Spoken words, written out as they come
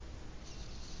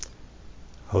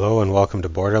Hello and welcome to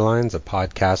Borderlines, a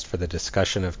podcast for the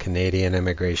discussion of Canadian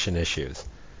immigration issues.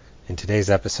 In today's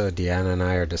episode, Deanna and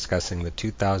I are discussing the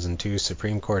 2002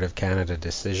 Supreme Court of Canada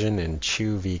decision in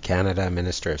Chu v. Canada,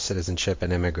 Minister of Citizenship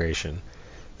and Immigration.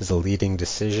 This is a leading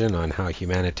decision on how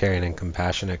humanitarian and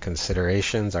compassionate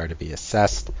considerations are to be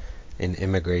assessed in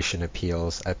immigration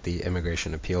appeals at the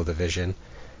Immigration Appeal Division,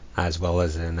 as well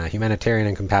as in humanitarian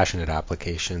and compassionate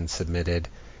applications submitted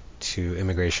to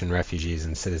Immigration, Refugees,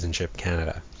 and Citizenship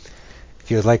Canada.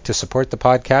 If you would like to support the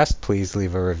podcast, please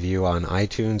leave a review on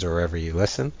iTunes or wherever you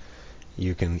listen.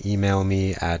 You can email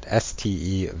me at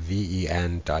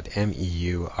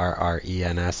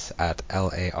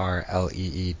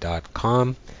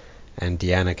steven.meurrens@larlee.com, and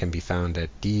Deanna can be found at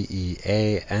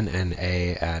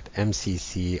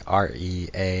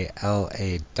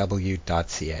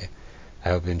deanna@mccrealaw.ca. I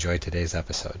hope you enjoyed today's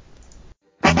episode.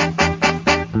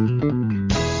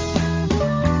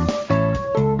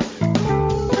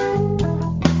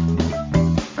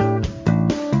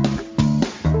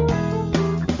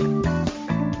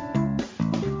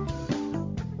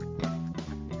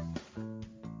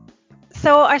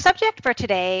 So our subject for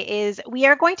today is we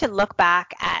are going to look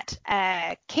back at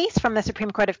a case from the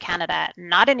Supreme Court of Canada,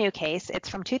 not a new case. It's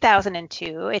from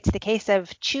 2002. It's the case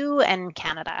of Chu and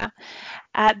Canada.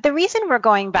 The reason we're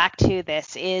going back to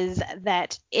this is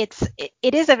that it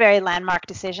is a very landmark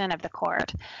decision of the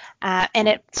court,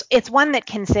 and it's one that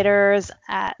considers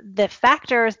the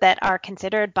factors that are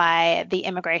considered by the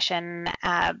Immigration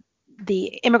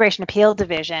Appeal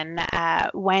Division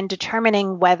when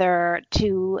determining whether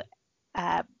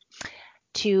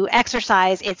to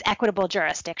exercise its equitable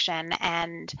jurisdiction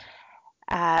and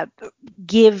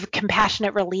give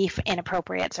compassionate relief in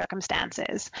appropriate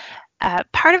circumstances.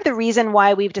 Part of the reason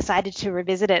why we've decided to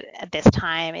revisit it at this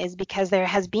time is because there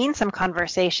has been some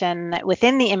conversation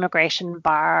within the immigration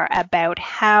bar about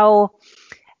how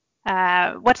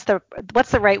what's the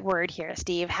right word here,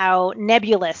 Steve? How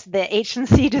nebulous the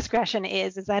agency discretion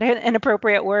is. Is that an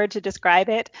appropriate word to describe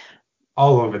it?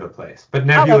 All over the place, but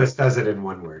nebulous does it in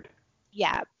one word.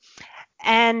 Yeah.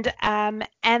 And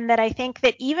that I think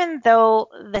that even though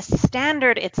the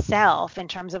standard itself, in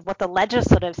terms of what the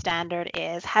legislative standard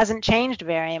is, hasn't changed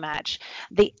very much,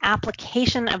 the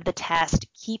application of the test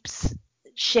keeps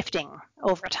shifting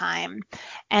over time.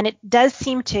 And it does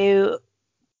seem to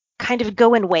kind of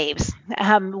go in waves,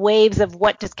 waves of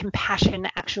what does compassion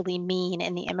actually mean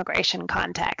in the immigration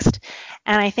context.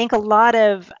 And I think a lot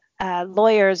of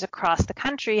lawyers across the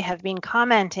country have been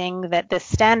commenting that the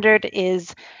standard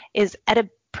is at a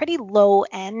pretty low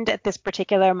end at this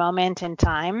particular moment in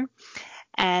time.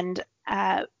 And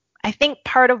I think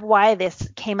part of why this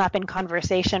came up in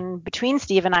conversation between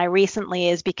Steve and I recently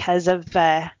is because of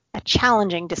a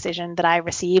challenging decision that I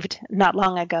received not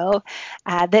long ago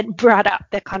that brought up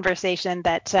the conversation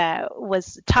that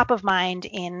was top of mind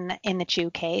in the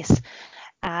Chu case.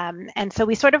 And so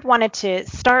we sort of wanted to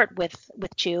start with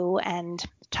Chu and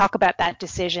talk about that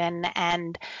decision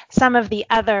and some of the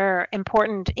other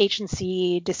important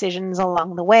agency decisions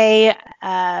along the way,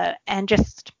 and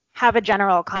just have a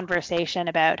general conversation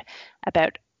about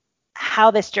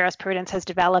how this jurisprudence has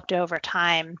developed over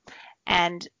time,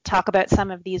 and talk about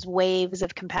some of these waves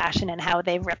of compassion and how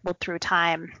they've rippled through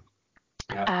time.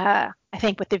 Yeah. I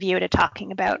think with the view to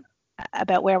talking about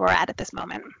where we're at this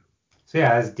moment. So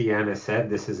yeah, as Deanna said,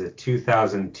 this is a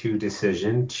 2002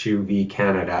 decision, Chu v.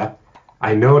 Canada.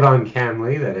 I note on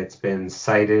Camly that it's been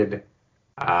cited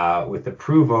with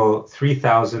approval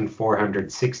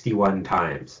 3,461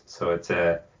 times. So it's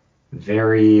a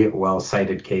very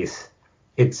well-cited case.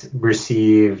 It's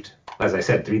received, as I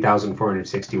said,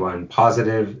 3,461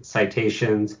 positive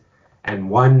citations and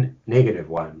one negative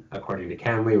one, according to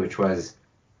Camly, which was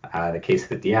the case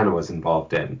that Deanna was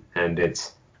involved in. And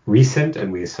it's recent,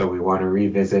 and we want to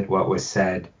revisit what was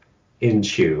said in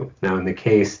Chu. Now, in the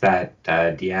case that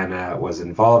Deanna was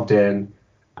involved in,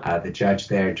 the judge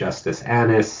there, Justice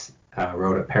Annis,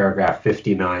 wrote at paragraph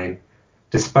 59,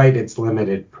 despite its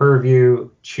limited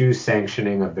purview, Chu's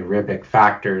sanctioning of the Ribik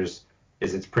factors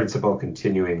is its principal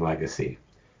continuing legacy.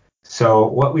 So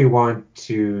what we want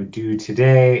to do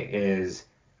today is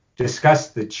discuss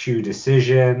the Chu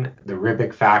decision, the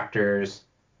Ribik factors,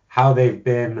 how they've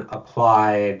been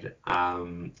applied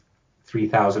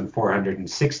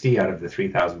 3,460 out of the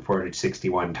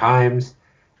 3,461 times,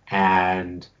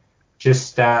 and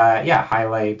just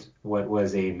highlight what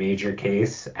was a major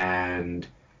case and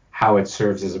how it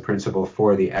serves as a principle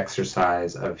for the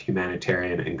exercise of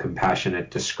humanitarian and compassionate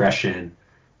discretion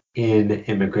in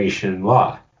immigration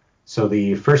law. So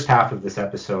the first half of this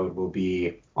episode will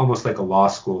be almost like a law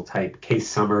school type case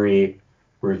summary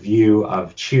review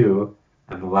of Chu,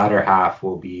 and the latter half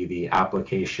will be the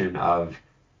application of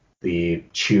the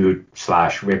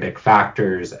Chiu/Ribik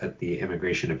factors at the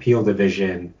Immigration Appeal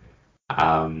Division.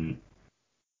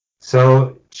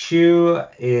 So Chiu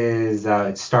is,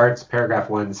 it starts, paragraph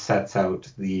 1 sets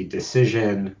out the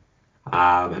decision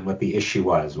and what the issue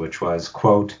was, which was,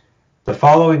 quote, the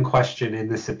following question in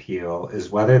this appeal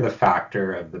is whether the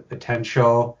factor of the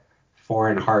potential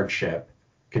foreign hardship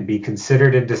can be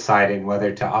considered in deciding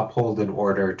whether to uphold an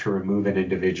order to remove an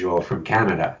individual from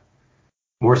Canada.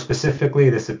 More specifically,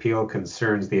 this appeal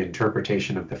concerns the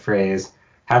interpretation of the phrase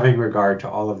having regard to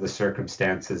all of the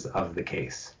circumstances of the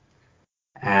case.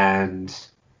 And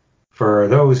for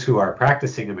those who are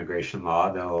practicing immigration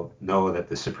law, they'll know that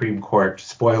the Supreme Court,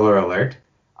 spoiler alert,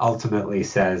 ultimately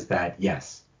says that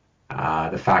yes,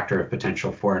 the factor of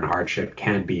potential foreign hardship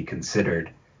can be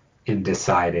considered in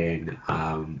deciding,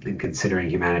 in considering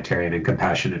humanitarian and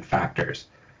compassionate factors.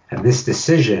 And this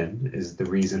decision is the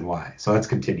reason why. So let's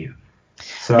continue.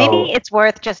 So maybe it's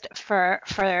worth just for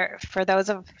those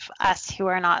of us who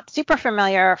are not super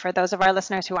familiar, for those of our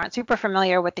listeners who aren't super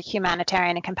familiar with the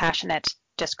humanitarian and compassionate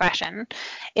discretion,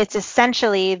 it's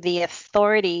essentially the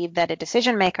authority that a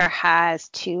decision maker has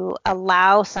to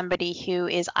allow somebody who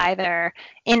is either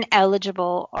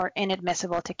ineligible or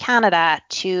inadmissible to Canada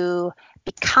to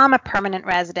become a permanent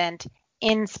resident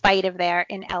in spite of their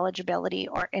ineligibility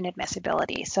or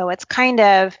inadmissibility. So it's kind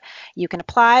of, you can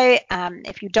apply,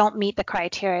 if you don't meet the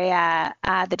criteria,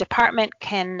 the department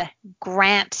can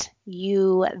grant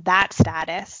you that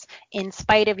status in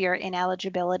spite of your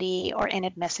ineligibility or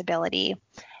inadmissibility.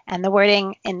 And the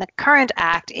wording in the current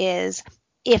act is,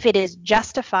 if it is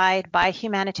justified by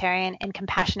humanitarian and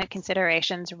compassionate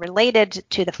considerations related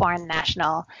to the foreign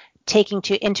national, taking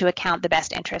into account the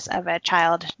best interests of a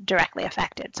child directly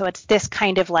affected. So it's this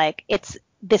kind of like,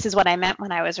 this is what I meant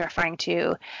when I was referring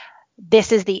to,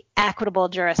 this is the equitable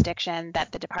jurisdiction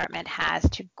that the department has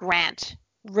to grant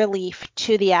relief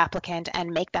to the applicant and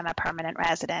make them a permanent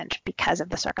resident because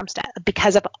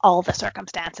of all the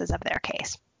circumstances of their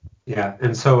case. Yeah,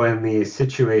 and so in the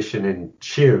situation in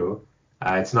Chiu,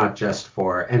 it's not just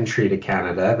for entry to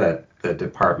Canada that the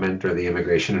department or the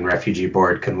Immigration and Refugee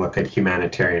Board can look at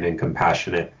humanitarian and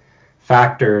compassionate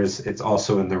factors. It's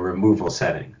also in the removal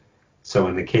setting. So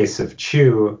in the case of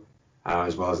Chiu,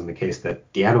 as well as in the case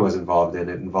that Deanna was involved in,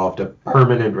 it involved a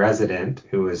permanent resident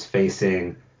who was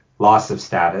facing loss of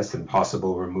status and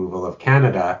possible removal of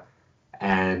Canada.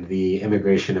 And the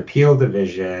Immigration Appeal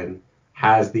Division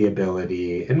has the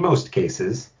ability, in most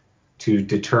cases, to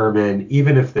determine,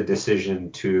 even if the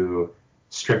decision to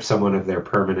strip someone of their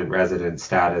permanent resident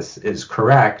status is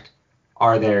correct,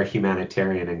 are there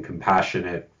humanitarian and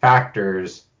compassionate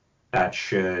factors that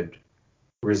should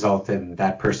result in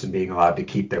that person being allowed to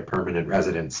keep their permanent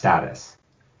resident status.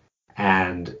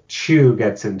 And Chiu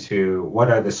gets into what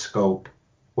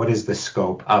is the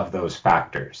scope of those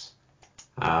factors?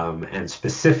 And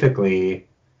specifically,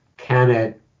 can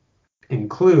it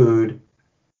include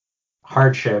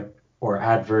hardship or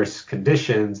adverse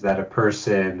conditions that a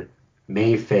person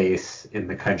may face in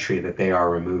the country that they are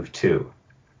removed to?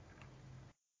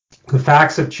 The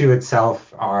facts of Chiu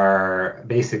itself are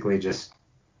basically just,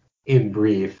 in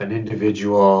brief, an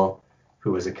individual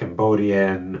who was a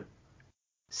Cambodian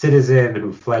citizen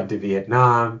who fled to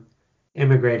Vietnam,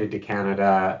 immigrated to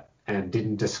Canada, and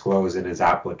didn't disclose in his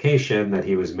application that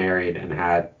he was married and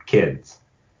had kids.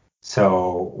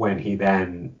 So when he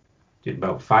then,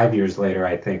 about 5 years later,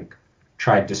 I think,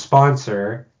 tried to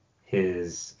sponsor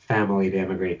his family to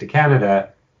immigrate to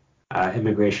Canada,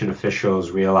 immigration officials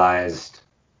realized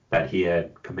that he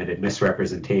had committed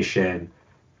misrepresentation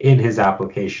in his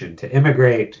application to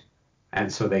immigrate,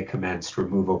 and so they commenced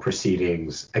removal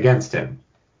proceedings against him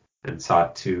and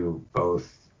sought to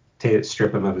both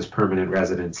strip him of his permanent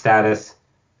resident status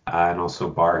and also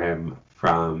bar him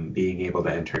from being able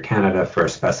to enter Canada for a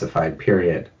specified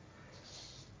period.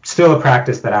 Still a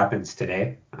practice that happens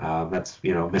today. That's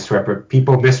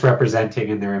people misrepresenting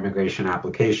in their immigration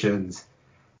applications.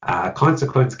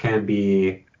 Consequence can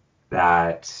be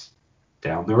that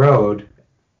down the road,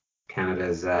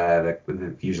 Canada's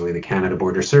usually the Canada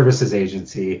Border Services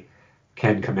Agency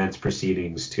can commence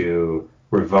proceedings to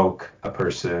revoke a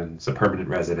permanent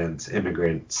resident's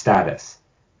immigrant status.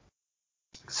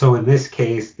 So in this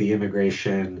case, the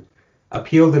Immigration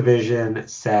Appeal Division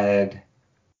said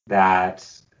that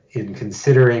in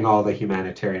considering all the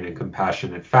humanitarian and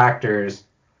compassionate factors,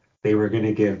 they were going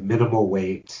to give minimal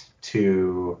weight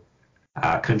to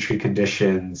country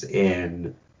conditions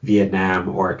in Vietnam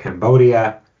or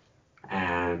Cambodia.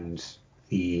 And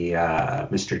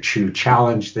Mr. Chiu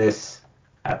challenged this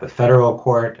at the federal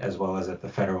court as well as at the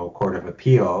Federal Court of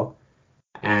Appeal.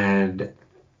 And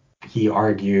he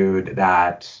argued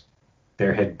that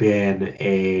there had been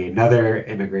another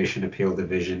Immigration Appeal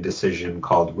Division decision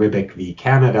called Ribic v.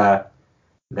 Canada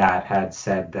that had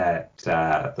said that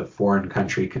the foreign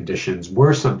country conditions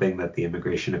were something that the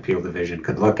Immigration Appeal Division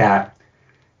could look at.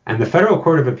 And the Federal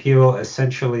Court of Appeal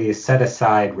essentially set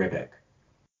aside Ribic.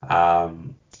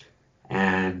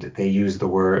 And they used the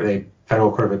word, the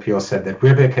Federal Court of Appeal said that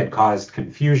Ribic had caused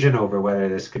confusion over whether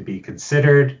this could be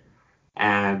considered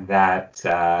and that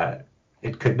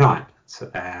it could not.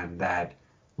 And that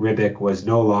Ribic was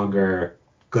no longer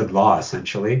good law,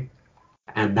 essentially.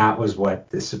 And that was what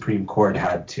the Supreme Court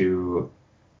had to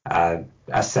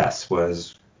assess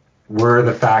was, were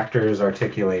the factors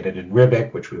articulated in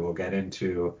Ribic, which we will get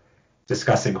into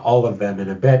discussing all of them in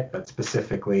a bit, but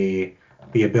specifically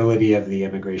the ability of the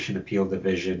Immigration Appeal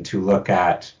Division to look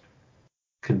at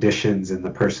conditions in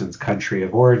the person's country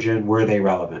of origin, were they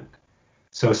relevant?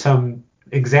 So some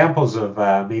examples of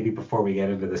maybe before we get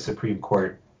into the Supreme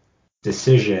Court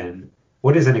decision,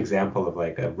 what is an example of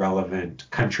like a relevant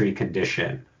country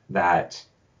condition that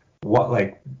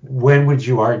when would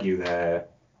you argue the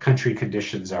country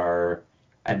conditions are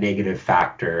a negative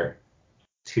factor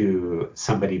to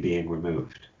somebody being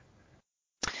removed?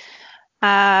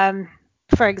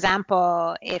 For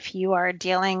example, if you are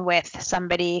dealing with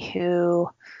somebody who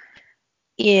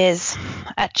is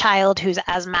a child who's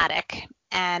asthmatic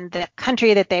and the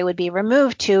country that they would be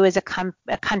removed to is a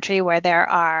country where there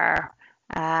are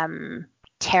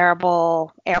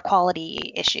terrible air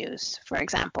quality issues, for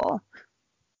example.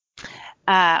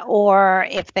 Or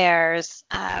if there's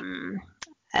a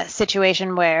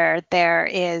situation where there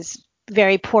is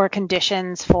very poor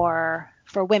conditions for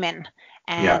women,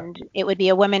 and it would be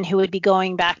a woman who would be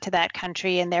going back to that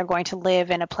country and they're going to live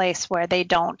in a place where they're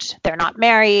not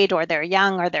married or they're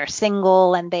young or they're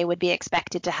single, and they would be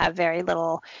expected to have very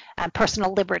little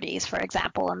personal liberties, for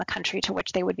example, in the country to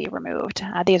which they would be removed.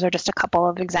 These are just a couple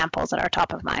of examples that are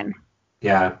top of mind.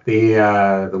 Yeah,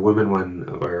 the women one,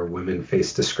 or women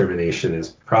face discrimination,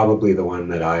 is probably the one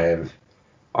that I've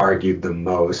argued the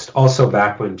most. Also,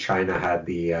 back when China had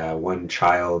the one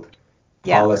child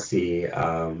policy,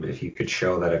 if you could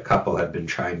show that a couple had been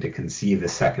trying to conceive a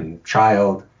second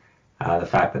child, the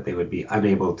fact that they would be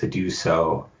unable to do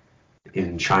so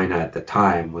in China at the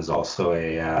time was also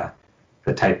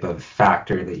the type of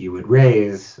factor that you would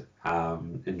raise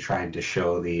in trying to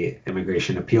show the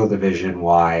Immigration Appeal Division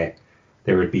why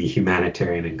there would be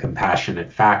humanitarian and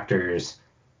compassionate factors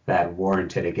that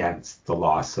warranted against the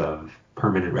loss of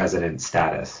permanent resident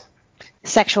status.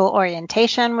 Sexual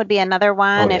orientation would be another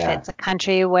one. If it's a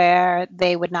country where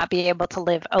they would not be able to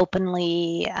live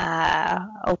openly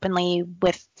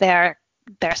with their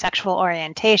sexual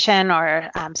orientation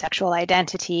or sexual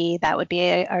identity, that would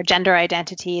be or gender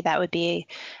identity, that would be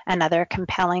another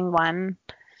compelling one.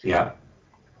 Yeah.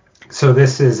 So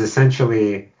this is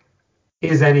essentially,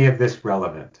 is any of this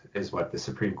relevant, is what the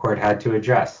Supreme Court had to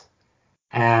address.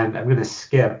 And I'm going to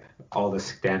skip all the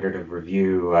standard of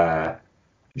review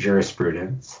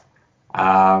jurisprudence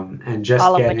and just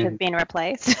all of which has been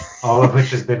replaced. All of which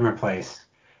has been replaced.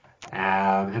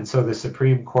 And so the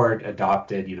Supreme Court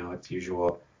adopted, its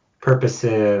usual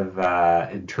purposive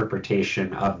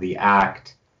interpretation of the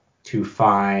act to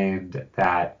find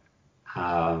that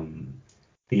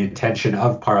the intention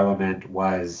of Parliament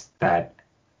was that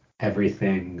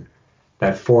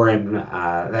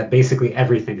that basically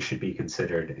everything should be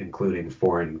considered, including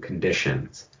foreign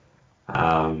conditions.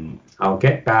 I'll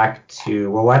get back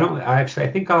to, I'm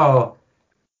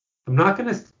not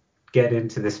going to get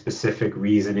into the specific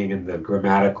reasoning and the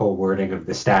grammatical wording of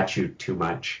the statute too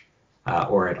much,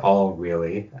 or at all,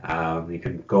 really. You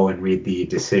can go and read the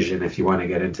decision if you want to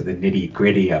get into the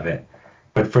nitty-gritty of it.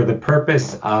 But for the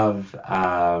purpose of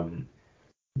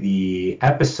the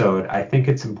episode, I think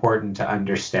it's important to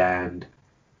understand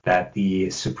that the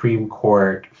Supreme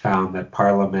Court found that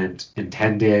Parliament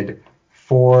intended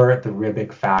for the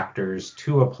Ribic factors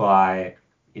to apply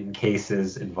in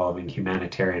cases involving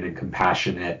humanitarian and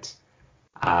compassionate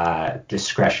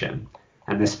discretion.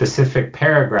 And the specific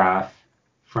paragraph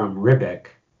from Ribic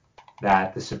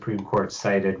that the Supreme Court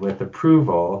cited with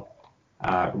approval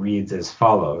reads as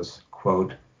follows,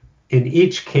 quote, "In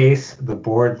each case, the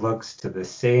board looks to the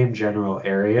same general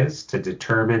areas to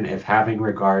determine if, having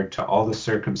regard to all the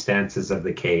circumstances of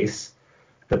the case,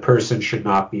 the person should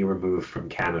not be removed from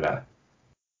Canada.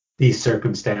 These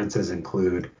circumstances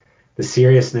include the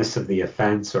seriousness of the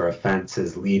offense or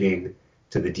offenses leading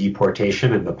to the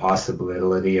deportation and the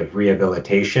possibility of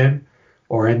rehabilitation,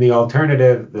 or in the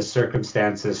alternative, the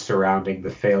circumstances surrounding the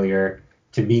failure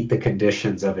to meet the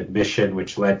conditions of admission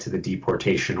which led to the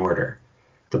deportation order.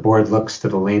 The board looks to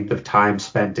the length of time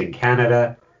spent in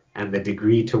Canada and the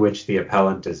degree to which the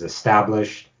appellant is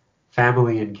established,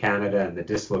 family in Canada and the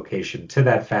dislocation to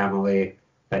that family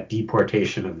that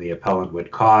deportation of the appellant would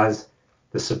cause,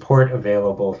 the support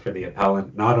available for the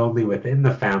appellant not only within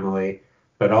the family,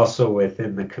 but also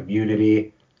within the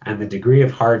community, and the degree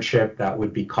of hardship that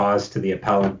would be caused to the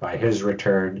appellant by his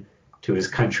return to his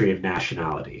country of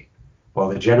nationality. While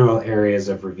the general areas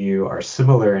of review are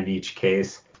similar in each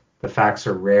case, the facts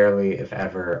are rarely, if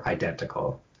ever,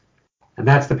 identical. And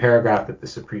that's the paragraph that the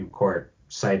Supreme Court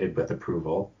cited with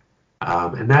approval.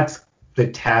 And that's the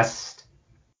test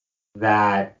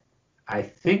that I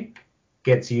think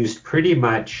gets used pretty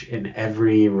much in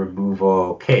every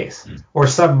removal case, or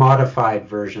some modified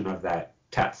version of that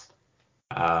test,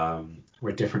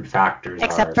 where different factors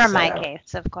Except are for set my out.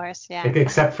 case, of course, yeah.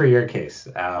 Except for your case,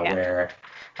 Yeah. where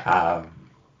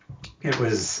it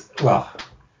was, well,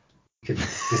 you can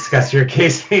discuss your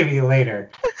case maybe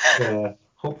later.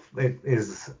 Hopefully it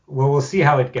is, well, we'll see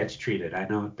how it gets treated. I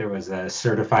know there was a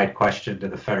certified question to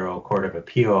the Federal Court of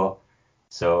Appeal.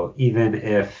 So even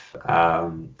if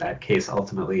that case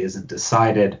ultimately isn't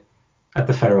decided at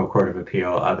the Federal Court of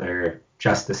Appeal, other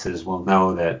justices will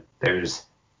know that there's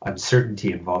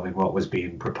uncertainty involving what was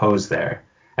being proposed there.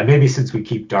 And maybe since we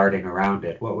keep darting around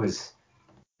it, what was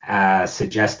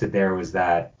suggested there was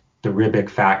that the Ribik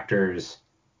factors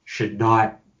should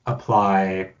not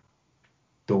apply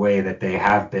the way that they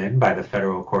have been by the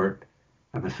Federal Court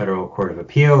and the Federal Court of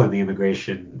Appeal and the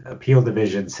Immigration Appeal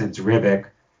Division since Ribik,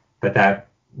 but that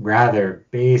rather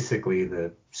basically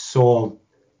the sole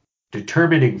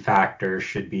determining factor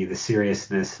should be the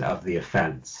seriousness of the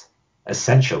offense,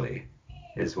 essentially,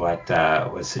 is what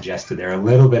was suggested there. A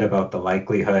little bit about the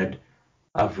likelihood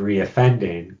of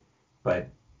reoffending, but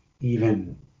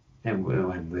even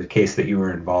in the case that you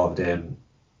were involved in,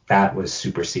 that was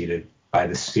superseded by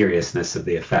the seriousness of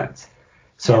the offense.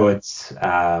 So it's,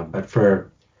 but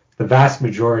for the vast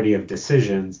majority of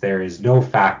decisions, there is no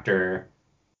factor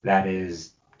that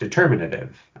is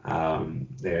determinative.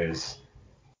 There's,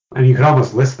 and you could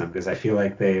almost list them because I feel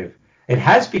like it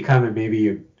has become, and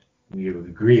maybe you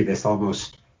agree, this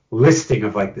almost listing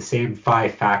of like the same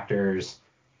 5 factors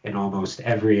in almost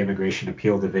every Immigration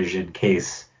Appeal Division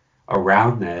case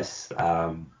around this.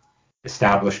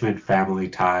 Establishment, family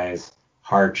ties,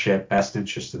 hardship, best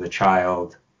interest of the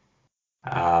child,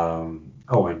 and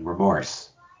remorse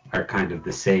are kind of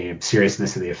the same,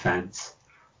 seriousness of the offense.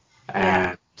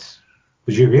 And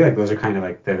would you agree, like those are kind of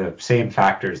like the same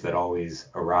factors that always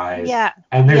arise? Yeah.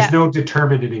 And there's no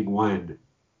determining one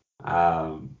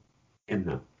in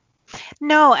them.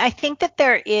 No, I think that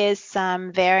there is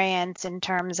some variance in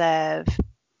terms of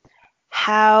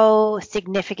how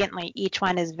significantly each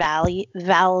one is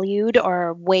valued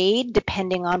or weighed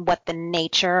depending on what the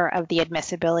nature of the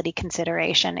admissibility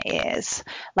consideration is.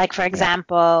 Like, for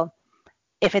example,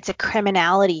 if it's a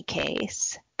criminality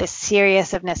case, the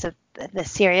seriousness of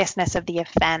the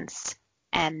offense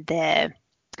and the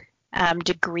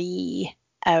degree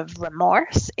of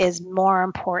remorse is more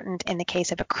important in the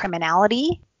case of a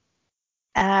criminality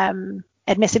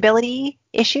admissibility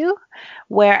issue,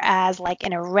 whereas like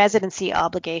in a residency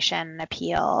obligation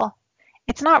appeal,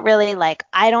 it's not really like,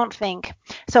 I don't think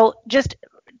so. Just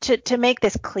to make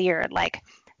this clear, like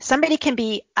somebody can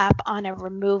be up on a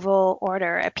removal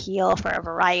order appeal for a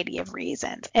variety of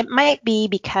reasons. It might be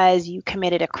because you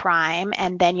committed a crime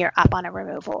and then you're up on a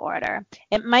removal order.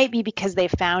 It might be because they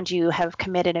found you have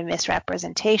committed a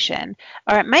misrepresentation,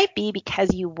 or it might be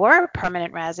because you were a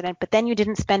permanent resident, but then you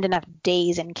didn't spend enough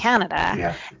days in Canada.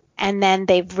 Yeah. And then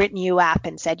they've written you up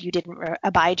and said you didn't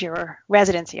abide your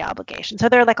residency obligation. So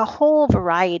there are like a whole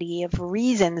variety of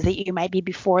reasons that you might be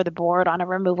before the board on a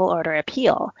removal order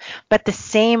appeal. But the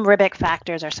same Ribik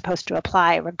factors are supposed to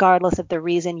apply regardless of the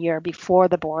reason you're before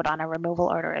the board on a removal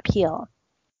order appeal.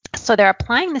 So they're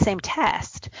applying the same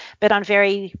test, but on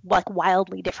very like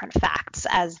wildly different facts,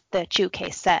 as the Chu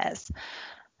case says.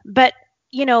 But,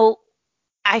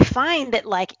 I find that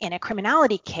like in a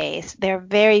criminality case, they're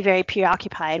very, very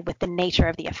preoccupied with the nature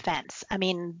of the offense. I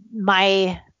mean,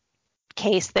 my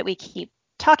case that we keep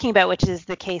talking about, which is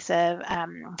the case of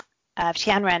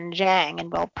Tianren Zhang,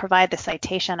 and we'll provide the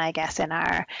citation, I guess, in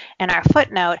our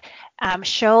footnote,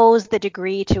 shows the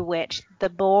degree to which the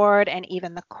board and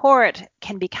even the court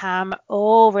can become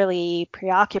overly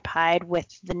preoccupied with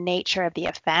the nature of the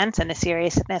offense and the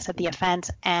seriousness of the offense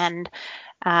and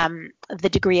the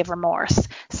degree of remorse,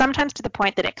 sometimes to the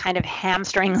point that it kind of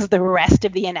hamstrings the rest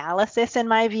of the analysis, in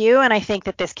my view. And I think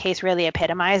that this case really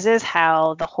epitomizes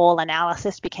how the whole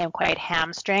analysis became quite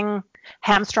hamstrung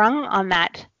on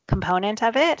that component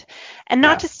of it. And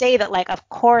not to Yes. say that, like, of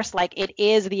course, like, it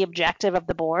is the objective of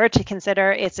the board to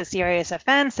consider it's a serious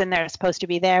offense and they're supposed to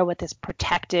be there with this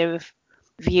protective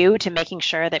view to making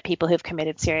sure that people who've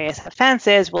committed serious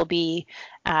offenses will be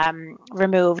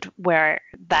removed where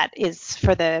that is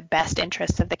for the best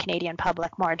interests of the Canadian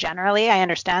public more generally. I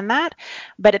understand that.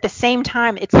 But at the same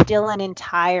time, it's still an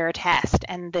entire test.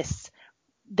 And this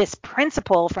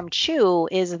principle from Chu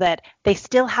is that they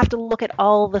still have to look at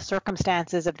all the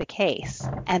circumstances of the case.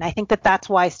 And I think that that's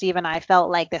why Steve and I felt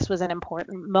like this was an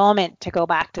important moment to go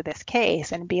back to this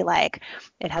case and be like,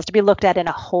 it has to be looked at in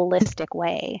a holistic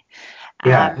way.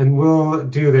 Yeah, and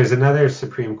there's another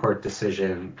Supreme Court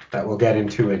decision that we'll get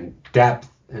into in depth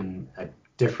in a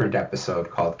different episode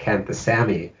called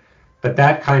Kanthasamy, but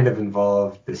that kind of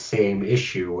involved the same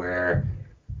issue where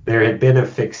there had been a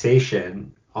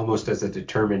fixation almost as a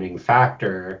determining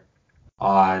factor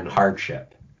on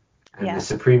hardship. And the Yeah.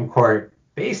 Supreme Court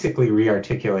basically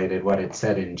re-articulated what it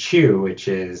said in Chu, which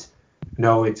is,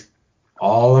 no, it's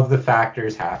all of the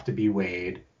factors have to be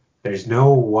weighed. There's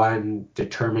no one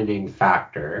determining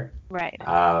factor. Right.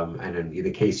 And in the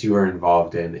case you were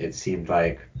involved in, it seemed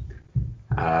like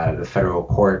the federal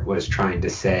court was trying to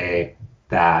say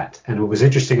that, and what was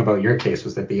interesting about your case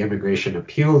was that the Immigration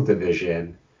Appeal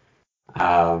Division,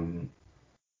 the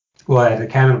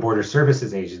Canada Border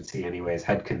Services Agency anyways,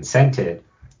 had consented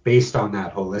based on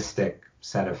that holistic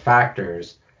set of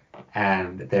factors.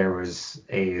 And there was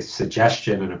a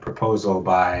suggestion and a proposal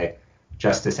by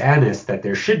Justice Annis that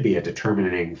there should be a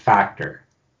determining factor,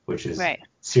 which is Right.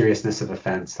 seriousness of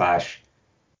offense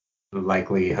 / the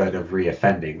likelihood of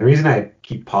reoffending. The reason I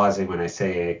keep pausing when I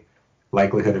say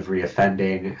likelihood of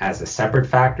reoffending as a separate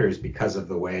factor is because of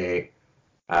the way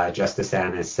Justice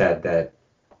Annis said that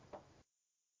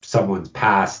someone's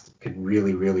past can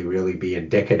really, really, really be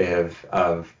indicative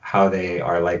of how they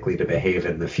are likely to behave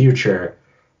in the future,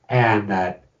 and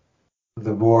that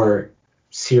the more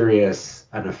serious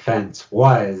an offense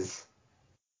was,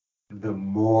 the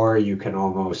more you can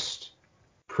almost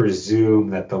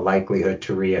presume that the likelihood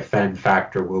to reoffend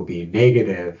factor will be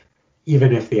negative,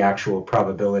 even if the actual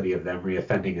probability of them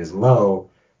reoffending is low,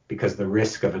 because the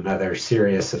risk of another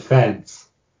serious offense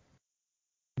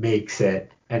makes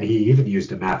it, and he even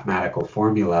used a mathematical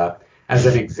formula as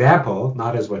an example,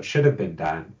 not as what should have been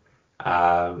done,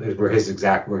 were his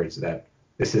exact words, that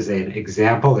this is an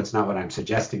example, it's not what I'm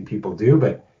suggesting people do,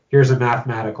 but here's a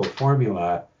mathematical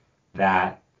formula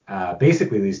that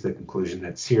basically leads to the conclusion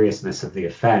that seriousness of the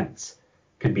offense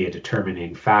can be a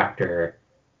determining factor.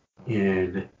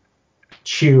 In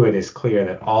Chu, it is clear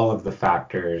that all of the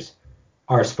factors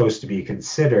are supposed to be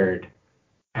considered,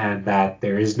 and that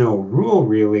there is no rule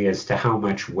really as to how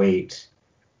much weight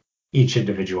each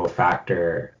individual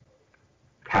factor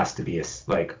has to be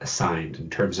assigned in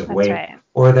terms of That's weight, right.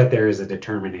 or that there is a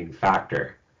determining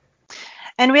factor.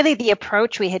 And really the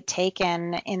approach we had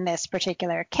taken in this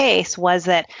particular case was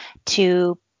that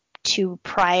to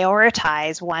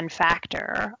prioritize one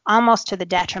factor almost to the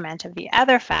detriment of the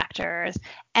other factors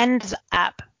ends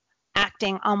up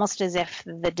acting almost as if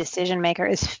the decision maker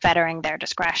is fettering their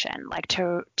discretion, like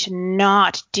to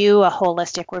not do a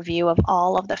holistic review of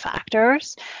all of the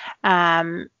factors,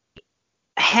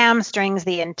 hamstrings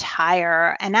the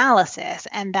entire analysis.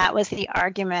 And that was the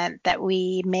argument that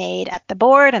we made at the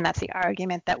board, and that's the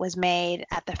argument that was made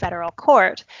at the federal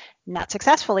court. Not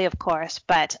successfully, of course,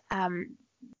 but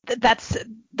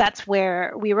that's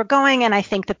where we were going. And I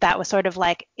think that was sort of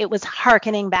like, it was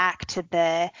hearkening back to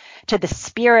the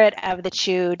spirit of the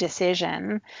Chu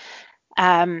decision,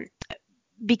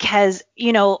 because,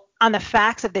 on the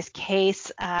facts of this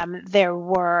case, there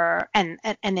were, and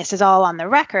this is all on the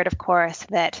record, of course,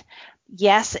 that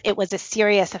yes, it was a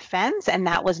serious offense, and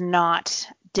that was not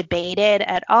debated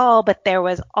at all. But there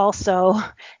was also,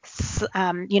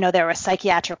 there were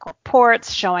psychiatric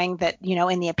reports showing that,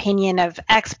 in the opinion of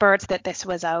experts, that this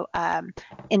was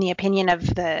in the opinion of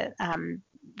the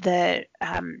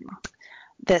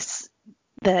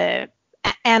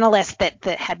analyst that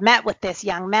had met with this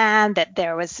young man, that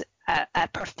there was a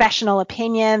professional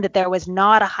opinion that there was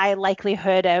not a high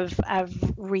likelihood of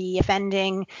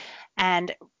reoffending.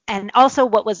 And also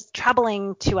what was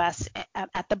troubling to us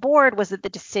at the board was that the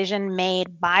decision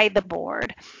made by the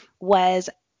board was,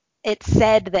 it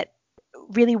said that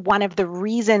really one of the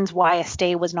reasons why a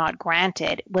stay was not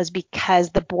granted was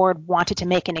because the board wanted to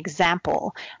make an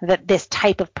example that this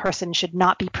type of person should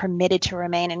not be permitted to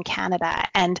remain in Canada.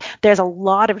 And there's a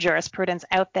lot of jurisprudence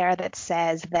out there that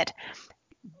says that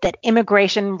that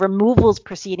immigration removals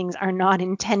proceedings are not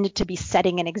intended to be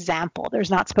setting an example. There's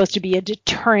not supposed to be a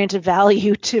deterrent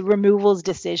value to removals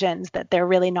decisions, that they're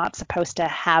really not supposed to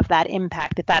have that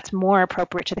impact, that that's more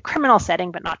appropriate to the criminal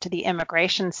setting, but not to the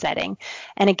immigration setting.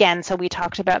 And again, so we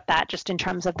talked about that just in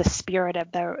terms of the spirit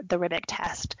of the Ribbick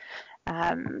test.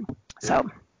 So.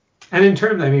 And in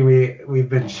terms, I mean, we've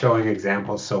been showing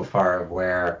examples so far of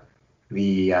where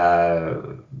the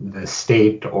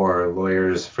state or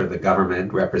lawyers for the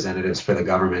government, representatives for the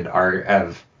government,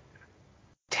 have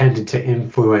tended to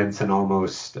influence and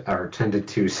almost are tended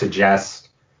to suggest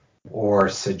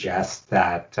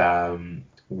that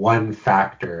one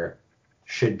factor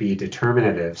should be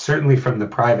determinative. Certainly from the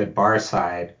private bar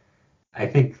side, I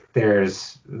think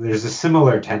there's a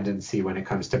similar tendency when it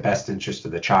comes to best interest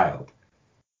of the child,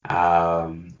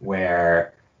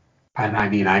 where, and I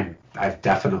mean, I've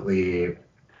definitely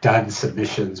done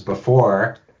submissions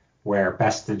before where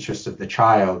best interest of the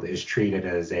child is treated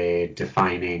as a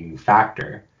defining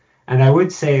factor. And I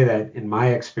would say that in my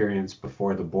experience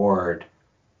before the board,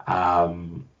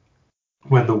 when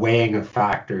the weighing of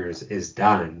factors is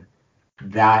done,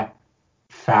 that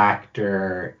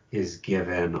factor is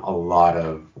given a lot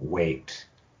of weight.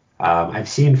 I've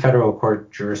seen federal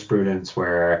court jurisprudence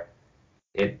where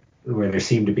there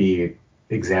seem to be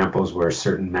examples where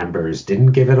certain members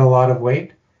didn't give it a lot of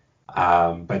weight,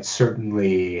 but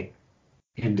certainly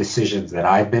in decisions that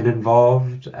I've been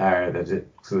involved, the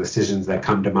decisions that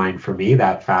come to mind for me,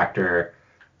 that factor,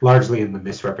 largely in the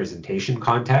misrepresentation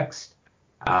context.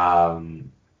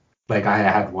 Like I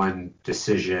had one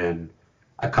decision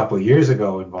a couple years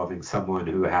ago involving someone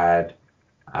who had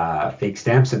fake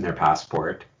stamps in their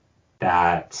passport,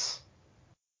 that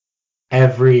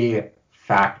every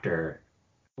factor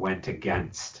went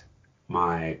against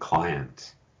my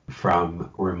client, from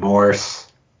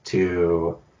remorse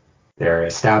to their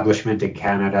establishment in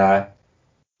Canada.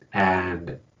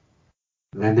 And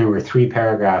then there were 3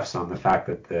 paragraphs on the fact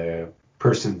that the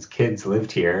person's kids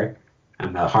lived here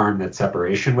and the harm that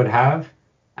separation would have.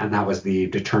 And that was the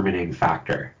determining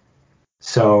factor.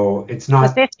 So it's not.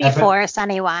 Was this before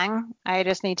Sunny Wang? I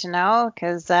just need to know,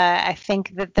 because I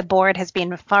think that the board has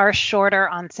been far shorter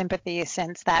on sympathy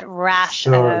since that rash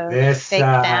of fake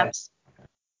stamps.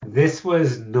 This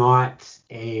was not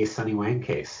a Sunny Wang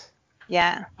case.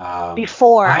 Yeah.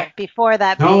 Before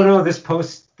that. No. This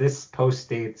post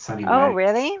dates Sunny Wang. Oh,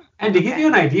 really? And to give you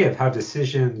an idea of how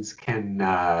decisions can,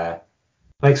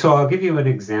 so I'll give you an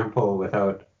example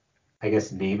without, I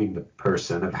guess, naming the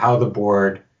person, of how the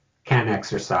board can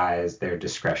exercise their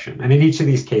discretion. And in each of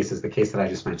these cases, the case that I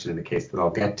just mentioned and the case that I'll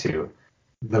get to,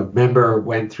 the member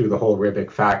went through the whole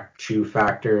Ribbick two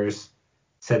factors,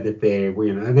 said that they were,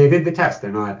 and they did the test.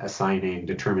 They're not assigning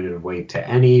determinative weight to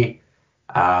any.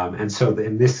 And so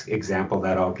in this example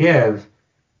that I'll give,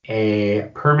 a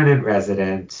permanent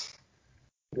resident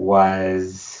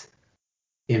was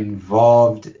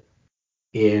involved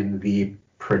in the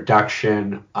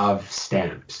production of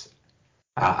stamps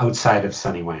outside of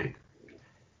Sunny Wang.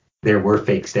 There were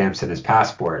fake stamps in his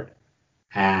passport,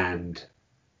 and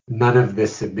none of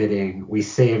this submitting, we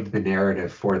saved the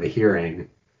narrative for the hearing,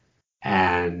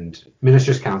 and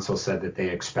Minister's Counsel said that they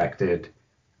expected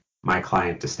my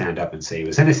client to stand up and say he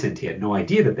was innocent. He had no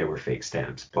idea that they were fake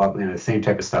stamps. Well, the same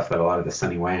type of stuff that a lot of the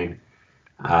Sunny Wang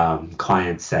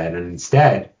clients said. And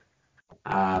instead,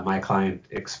 my client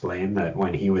explained that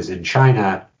when he was in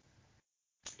China,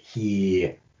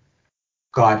 he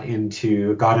got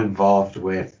involved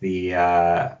with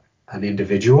an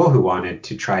individual who wanted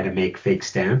to try to make fake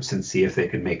stamps and see if they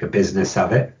could make a business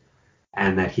of it,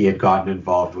 and that he had gotten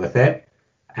involved with it,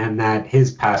 and that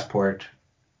his passport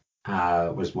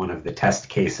was one of the test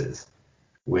cases,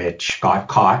 which got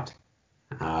caught,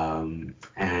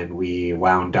 and we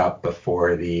wound up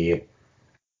before the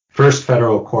first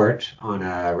federal court on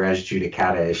a res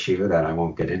judicata issue that I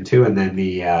won't get into, and then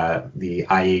the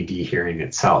IAD hearing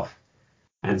itself.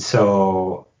 And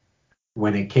so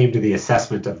when it came to the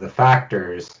assessment of the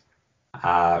factors,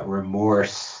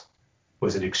 remorse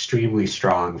was an extremely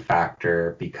strong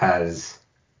factor, because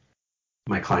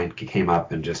my client came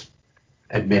up and just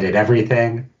admitted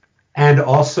everything. And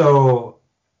also,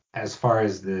 as far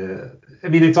as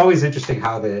it's always interesting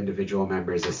how the individual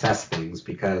members assess things,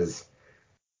 because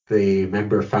the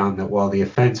member found that while the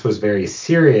offense was very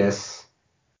serious,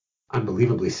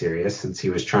 unbelievably serious, since he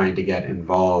was trying to get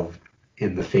involved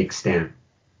in the fake stamp,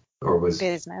 or was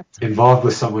business, involved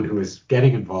with someone who was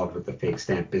getting involved with the fake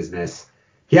stamp business,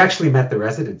 he actually met the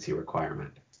residency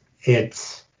requirement.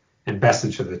 And best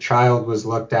interest of the child was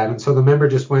looked at. And so the member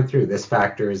just went through, this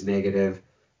factor is negative,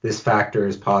 this factor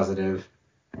is positive.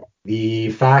 The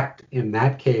fact in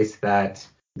that case that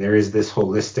there is this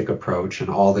holistic approach and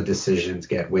all the decisions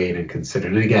get weighed and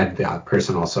considered. And again, the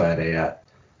person also had a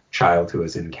child who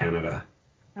was in Canada.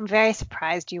 I'm very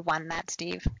surprised you won that,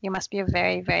 Steve. You must be a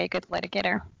very, very good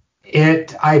litigator.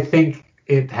 I think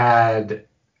it had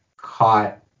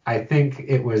caught, I think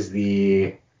it was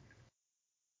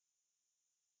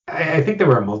I think there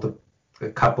were a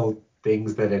couple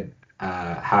things that had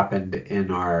happened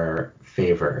in our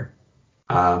favor.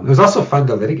 It was also fun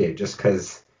to litigate just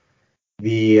because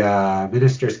the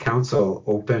Ministers' Council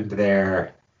opened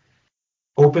their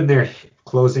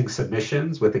closing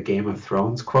submissions with a Game of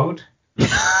Thrones quote,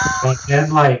 and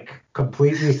then like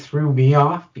completely threw me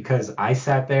off because I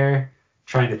sat there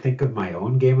trying to think of my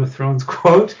own Game of Thrones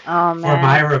quote Oh for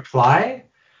my man. reply.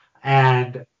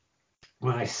 And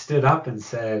when I stood up and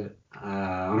said,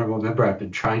 Honorable Member, I've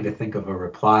been trying to think of a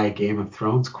reply Game of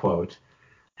Thrones quote,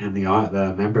 and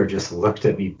the member just looked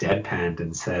at me deadpanned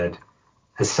and said,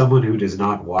 as someone who does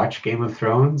not watch Game of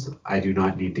Thrones, I do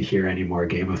not need to hear any more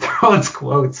Game of Thrones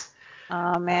quotes.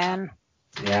 Oh man.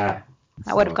 Yeah.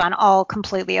 I would have So gone all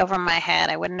completely over my head.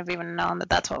 I wouldn't have even known that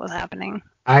that's what was happening.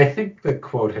 I think the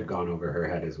quote had gone over her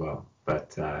head as well, but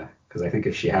because I think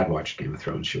if she had watched Game of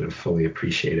Thrones, she would have fully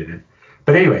appreciated it.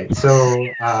 But anyway, so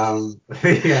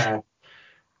yeah,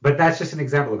 but that's just an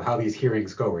example of how these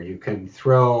hearings go, where you can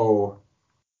throw.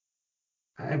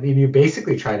 I mean, you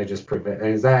basically try to just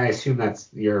prevent. I assume that's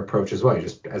your approach as well. You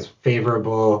just as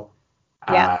favorable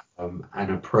Yeah.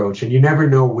 an approach, and you never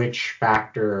know which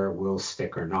factor will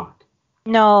stick or not.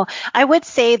 No, I would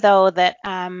say though that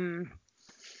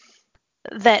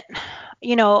that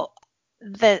you know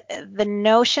the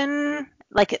notion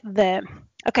like the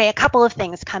okay, a couple of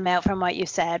things come out from what you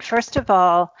said. First of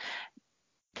all,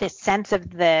 this sense of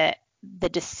the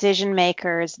decision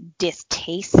maker's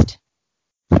distaste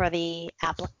for the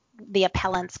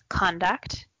appellant's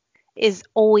conduct is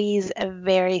always a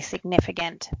very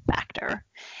significant factor,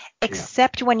 Yeah,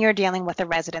 except when you're dealing with a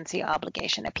residency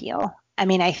obligation appeal. I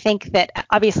mean, I think that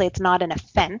obviously it's not an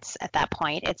offense at that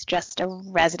point. It's just a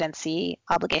residency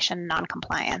obligation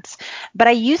noncompliance. But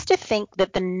I used to think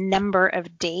that the number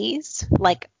of days,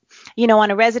 like,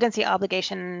 on a residency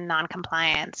obligation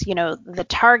noncompliance, the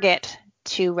target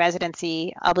to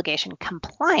residency obligation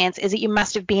compliance is that you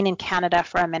must have been in Canada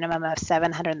for a minimum of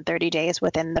 730 days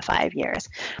within the 5 years.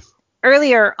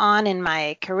 Earlier on in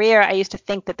my career, I used to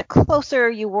think that the closer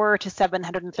you were to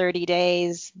 730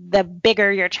 days, the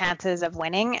bigger your chances of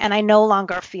winning. And I no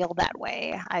longer feel that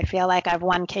way. I feel like I've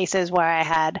won cases where I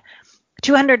had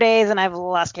 200 days and I've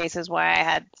lost cases where I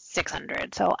had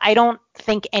 600. So I don't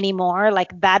think anymore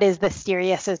like that is the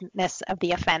seriousness of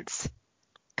the offense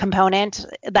component.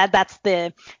 That's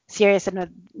the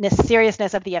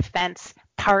seriousness of the offense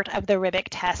part of the Ribic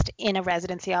test in a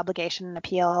residency obligation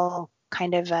appeal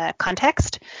kind of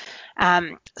context.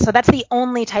 So that's the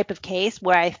only type of case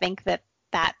where I think that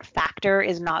factor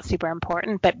is not super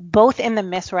important, but both in the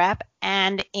misrep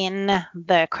and in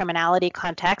the criminality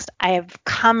context, I have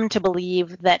come to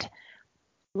believe that,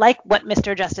 like what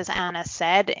Mr. Justice Anna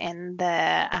said in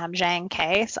the Zhang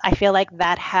case, I feel like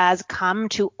that has come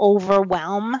to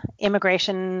overwhelm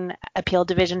Immigration Appeal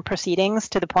Division proceedings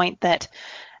to the point that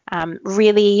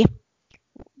really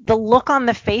the look on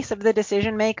the face of the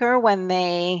decision maker when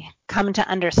they come to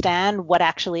understand what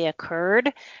actually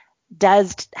occurred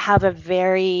does have a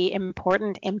very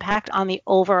important impact on the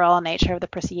overall nature of the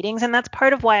proceedings. And that's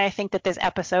part of why I think that this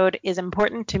episode is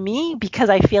important to me, because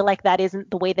I feel like that isn't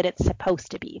the way that it's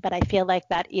supposed to be, but I feel like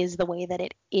that is the way that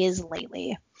it is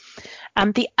lately.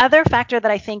 The other factor that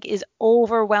I think is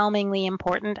overwhelmingly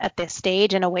important at this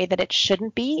stage in a way that it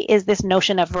shouldn't be is this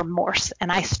notion of remorse.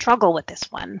 And I struggle with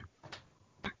this one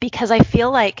because I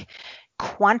feel like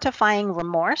quantifying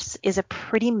remorse is a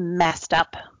pretty messed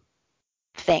up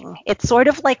thing. It's sort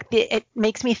of like it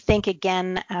makes me think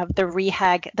again of the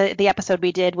Rehag, the episode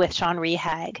we did with Sean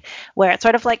Rehag, where it's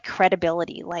sort of like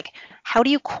credibility. Like, how do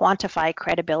you quantify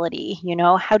credibility?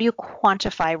 How do you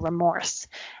quantify remorse?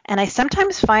 And I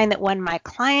sometimes find that when my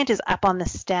client is up on the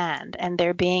stand and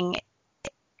they're being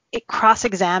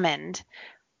cross-examined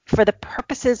for the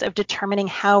purposes of determining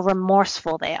how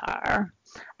remorseful they are,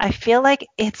 I feel like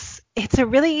it's a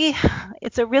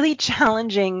really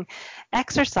challenging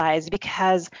exercise,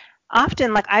 because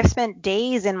often, like, I've spent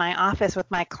days in my office with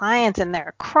my clients and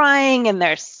they're crying and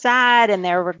they're sad and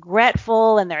they're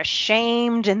regretful and they're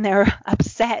ashamed and they're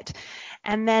upset,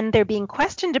 and then they're being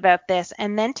questioned about this,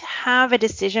 and then to have a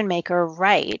decision maker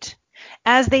write,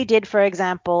 as they did, for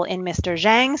example, in Mr.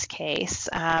 Zhang's case,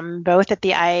 both at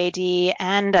the IAD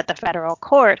and at the federal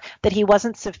court, that he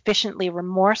wasn't sufficiently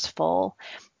remorseful.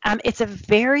 It's a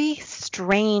very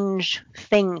strange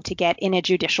thing to get in a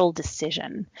judicial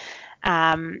decision,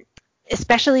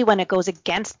 especially when it goes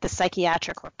against the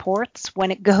psychiatric reports,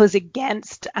 when it goes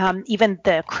against even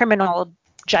the criminal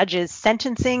judge's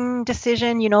sentencing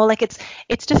decision. Like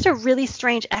it's just a really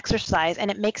strange exercise, and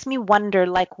it makes me wonder,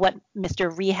 like what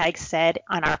Mr. Rehag said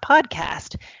on our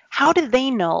podcast. How do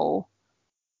they know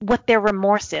what their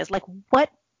remorse is? Like what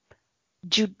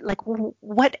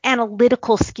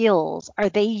analytical skills are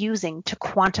they using to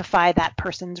quantify that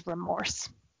person's remorse?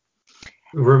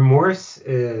 Remorse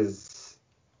is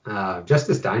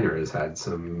Justice Diner has had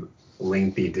some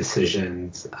lengthy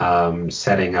decisions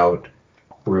setting out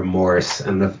remorse,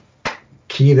 and the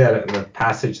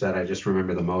passage that I just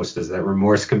remember the most is that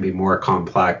remorse can be more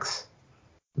complex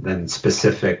than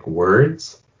specific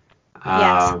words.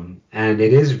 Yes. And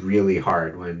it is really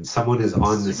hard when someone is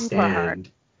on the Super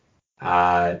hard.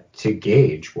 stand to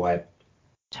gauge what,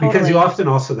 because you Totally. often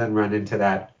also then run into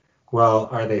that, well,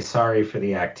 are they sorry for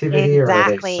the activity or are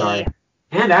they Exactly. sorry?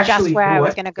 And Just actually, where you know I was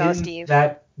what? going to go, In Steve.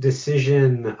 that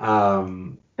decision,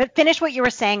 But finish what you were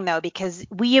saying, though, because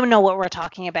we know what we're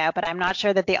talking about, but I'm not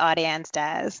sure that the audience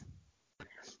does.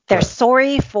 They're sure,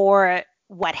 sorry for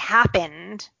what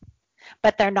happened,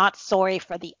 but they're not sorry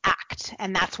for the act.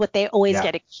 And that's what they always yeah,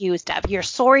 get accused of. You're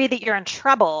sorry that you're in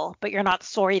trouble, but you're not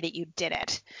sorry that you did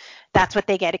it. That's what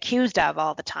they get accused of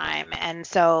all the time. And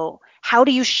so, how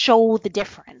do you show the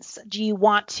difference? Do you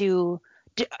want to?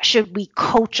 Should we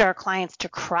coach our clients to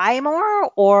cry more,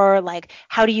 or like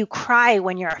how do you cry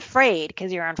when you're afraid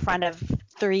because you're in front of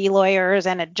 3 lawyers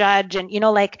and a judge, and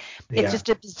like it's yeah. just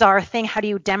a bizarre thing. How do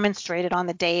you demonstrate it on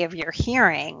the day of your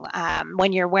hearing,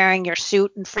 when you're wearing your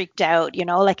suit and freaked out?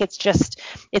 Like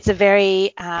it's a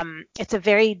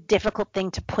very difficult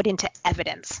thing to put into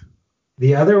evidence.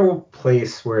 The other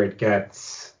place where it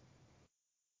gets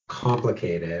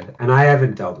complicated, and I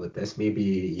haven't dealt with this, maybe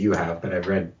you have, but I've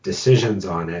read decisions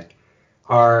on it,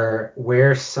 are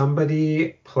where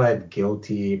somebody pled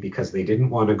guilty because they didn't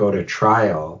want to go to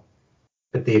trial,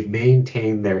 but they've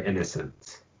maintained their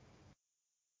innocence.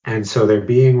 And so they're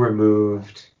being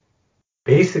removed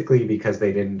basically because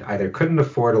they didn't either couldn't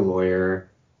afford a lawyer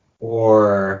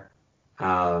or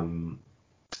um,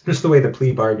 just the way the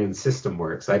plea bargain system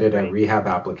works. I did a Right. rehab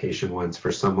application once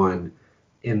for someone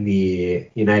in the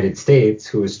United States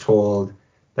who was told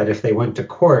that if they went to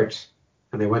court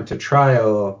and they went to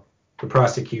trial, the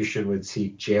prosecution would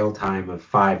seek jail time of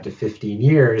 5 to 15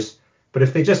 years. But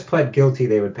if they just pled guilty,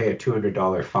 they would pay a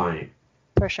 $200 fine.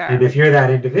 For And sure. if you're that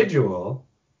individual,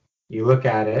 you look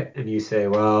at it and you say,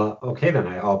 well, okay, then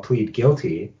I'll plead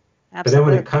guilty. But then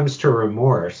when it Absolutely. comes to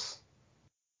remorse,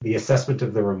 the assessment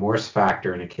of the remorse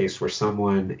factor in a case where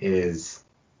someone is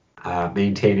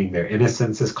maintaining their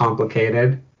innocence is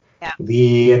complicated. Yeah.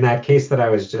 In that case that I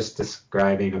was just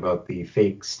describing about the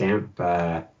fake stamp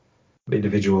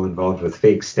individual involved with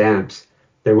fake stamps,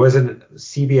 there was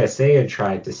CBSA had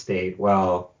tried to state,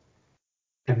 well,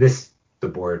 and this the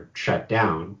board shut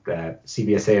down, that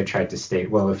CBSA had tried to state,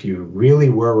 well, if you really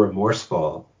were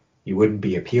remorseful, you wouldn't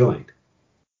be appealing,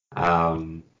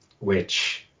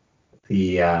 which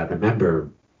the member,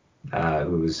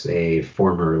 who's a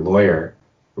former lawyer,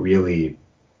 really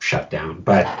shut down.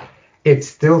 But it's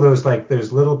still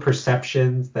there's little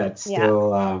perceptions that Yeah.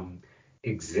 still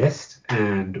exist,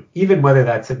 and even whether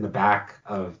that's in the back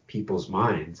of people's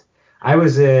minds. I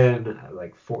was in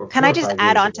like four, Can four I or just five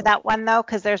add years on to ago. that one, though?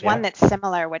 Because there's one Yeah, that's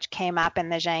similar, which came up in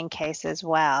the Zhang case as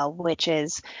well, which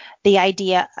is the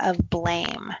idea of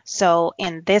blame. So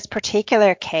in this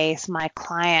particular case, my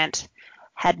client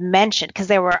had mentioned, because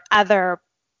there were other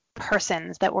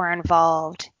persons that were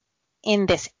involved in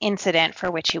this incident for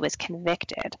which he was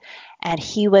convicted, and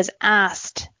he was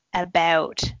asked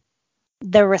about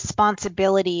the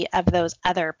responsibility of those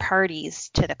other parties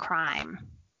to the crime.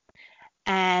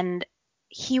 And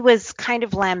he was kind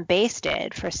of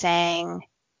lambasted for saying,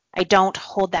 I don't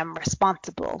hold them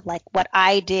responsible. Like what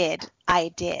I did, I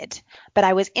did. But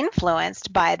I was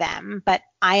influenced by them, but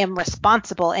I am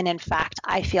responsible. And in fact,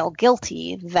 I feel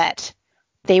guilty that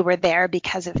they were there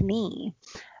because of me.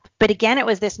 But again, it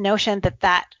was this notion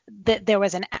that there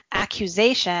was an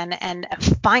accusation and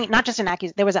not just an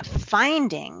accusation, there was a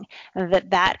finding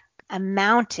that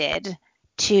amounted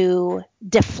to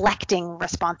deflecting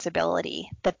responsibility,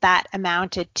 that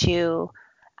amounted to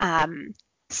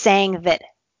saying that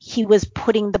he was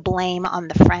putting the blame on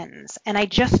the friends. And I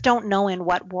just don't know in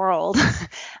what world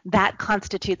that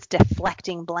constitutes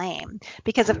deflecting blame.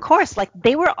 Because of course, like,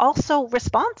 they were also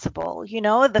responsible,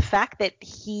 the fact that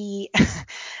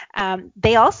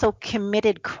they also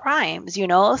committed crimes,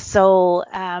 so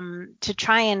to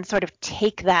try and sort of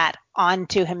take that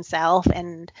onto himself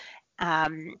and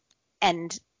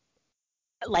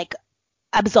like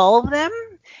absolve them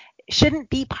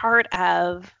shouldn't be part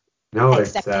of No,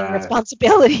 it's accepting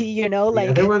responsibility, the like.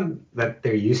 other one that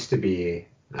there used to be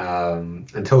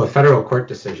until a federal court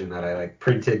decision that I like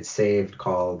printed, saved,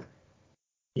 called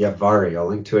Yavari. I'll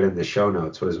link to it in the show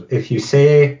notes. Was if you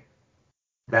say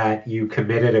that you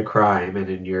committed a crime and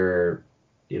in your,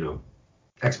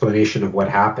 explanation of what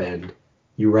happened,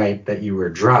 you write that you were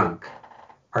drunk,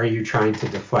 are you trying to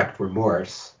deflect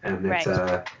remorse? And it's Right.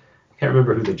 I can't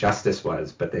remember who the justice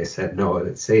was, but they said no,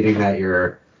 it's stating that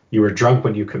you were drunk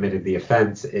when you committed the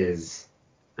offense is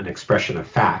an expression of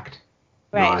fact,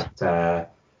 Right.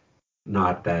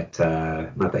 not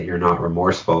that you're not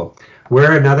remorseful.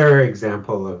 We're another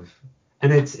example of,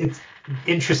 and it's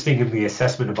interesting in the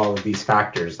assessment of all of these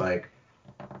factors. Like,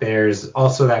 there's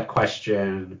also that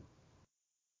question,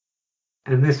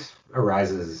 and this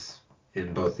arises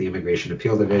in both the Immigration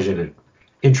Appeal Division and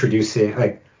introducing,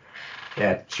 like,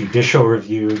 judicial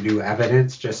review, new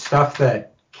evidence, just stuff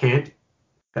that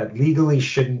legally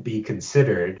shouldn't be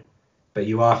considered, but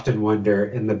you often wonder,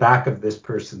 in the back of this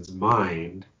person's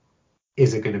mind,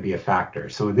 is it going to be a factor?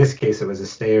 So in this case, it was a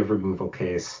stay of removal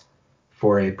case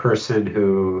for a person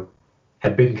who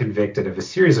had been convicted of a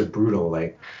series of brutal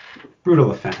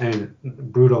offense, and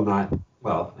brutal, not,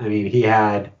 well, I mean, he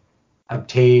had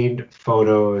obtained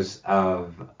photos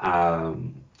of,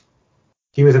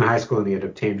 he was in high school and he had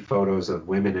obtained photos of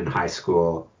women in high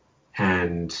school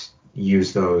and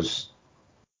used those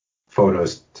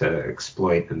photos to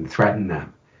exploit and threaten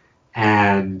them.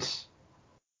 And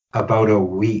about a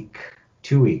week,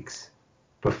 2 weeks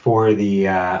before the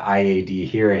IAD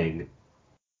hearing,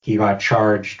 he got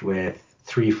charged with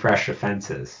 3 fresh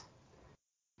offenses.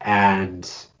 And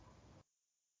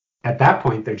at that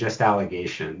point, they're just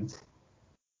allegations.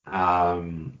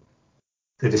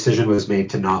 The decision was made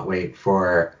to not wait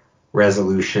for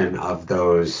resolution of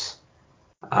those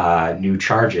new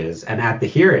charges. And at the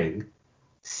hearing,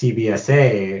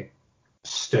 CBSA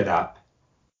stood up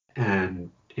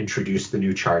and introduced the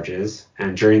new charges,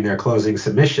 and during their closing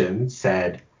submission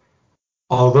said,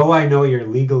 although I know you're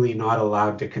legally not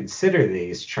allowed to consider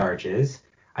these charges,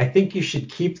 I think you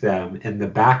should keep them in the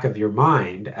back of your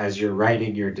mind as you're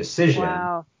writing your decision.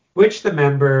 Wow. Which the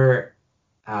member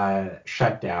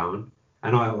shut down.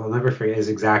 I know I will never forget his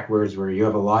exact words were, you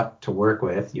have a lot to work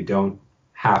with. You don't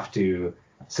have to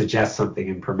suggest something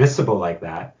impermissible like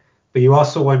that. But you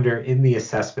also wonder, in the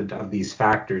assessment of these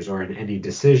factors or in any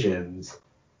decisions,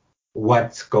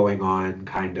 what's going on,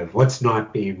 kind of what's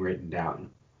not being written down.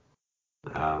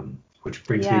 Which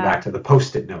brings me back to the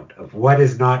Post-it note of what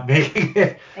is not making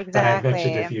it, Exactly. that I've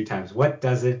mentioned a few times. What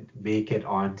doesn't make it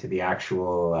onto the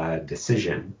actual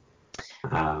decision?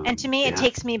 And to me, it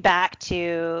takes me back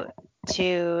to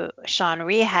Sean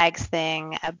Rehag's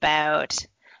thing about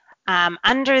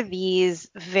under these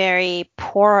very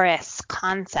porous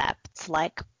concepts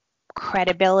like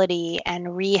credibility and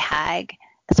Rehag,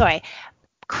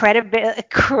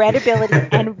 credibility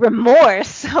and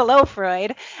remorse. Hello,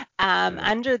 Freud.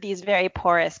 Under these very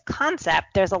porous concepts,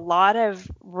 there's a lot of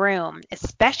room,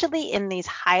 especially in these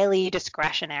highly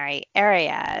discretionary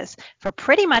areas, for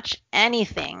pretty much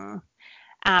anything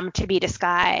to be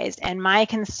disguised. And my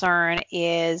concern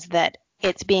is that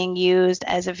it's being used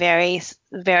as a very,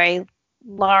 very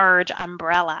large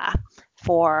umbrella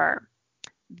for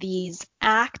these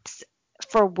acts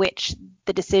for which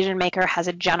the decision maker has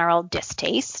a general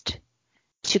distaste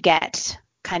to get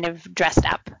kind of dressed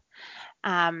up.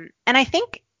 And I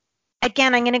think,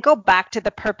 again, I'm going to go back to the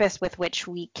purpose with which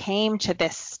we came to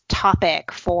this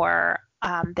topic for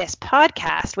this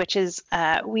podcast, which is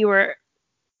we were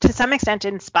to some extent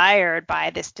inspired by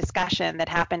this discussion that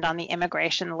happened on the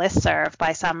immigration listserv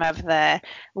by some of the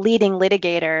leading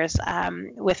litigators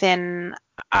within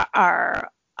our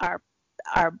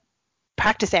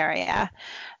practice area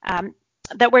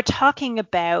that we're talking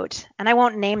about, and I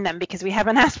won't name them because we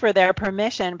haven't asked for their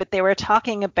permission, but they were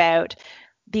talking about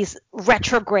these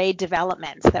retrograde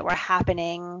developments that were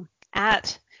happening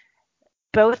at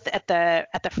both at the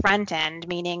front end,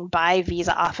 meaning by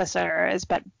visa officers,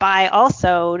 but by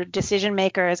also decision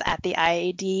makers at the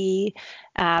IAD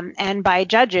and by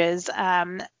judges,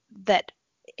 that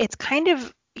it's kind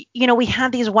of we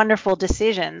had these wonderful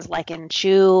decisions like in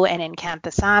Chu and in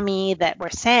Kanthasamy that were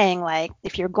saying, like,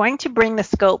 if you're going to bring the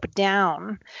scope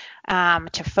down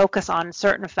to focus on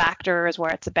certain factors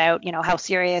where it's about, how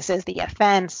serious is the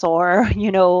offense, or,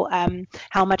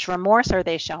 how much remorse are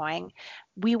they showing,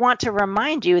 we want to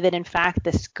remind you that in fact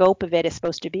the scope of it is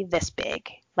supposed to be this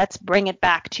big. Let's bring it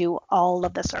back to all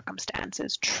of the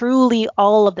circumstances, truly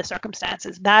all of the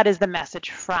circumstances. That is the message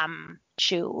from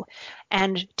Chu.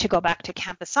 And to go back to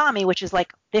Kanthasamy, which is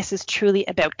like, this is truly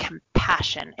about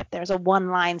compassion. If there's a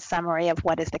one-line summary of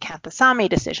what is the Kanthasamy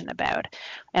decision about.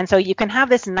 And so you can have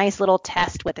this nice little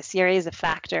test with a series of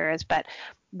factors, but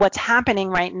what's happening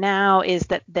right now is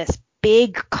that this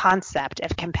big concept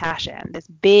of compassion, this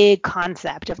big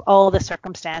concept of all the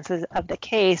circumstances of the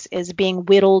case is being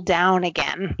whittled down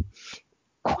again,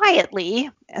 quietly,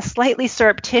 slightly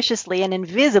surreptitiously and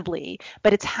invisibly,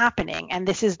 but it's happening. And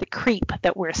this is the creep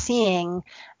that we're seeing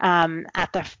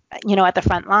at the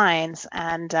front lines,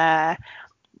 and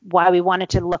why we wanted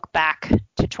to look back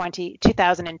to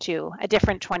 2002, a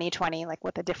different 2020, like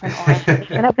with a different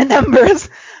orientation of the numbers,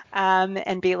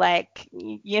 and be like,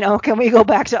 can we go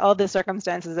back to all the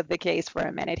circumstances of the case for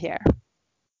a minute here?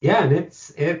 Yeah, and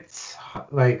it's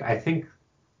like, I think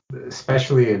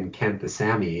especially in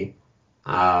Kanthasamy,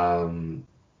 and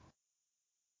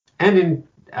in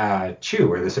Chu,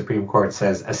 where the Supreme Court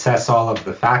says assess all of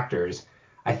the factors,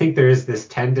 I think there is this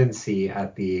tendency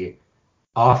at the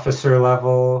officer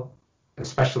level,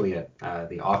 especially at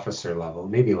the officer level,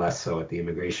 maybe less so at the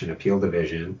Immigration Appeal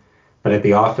Division, but at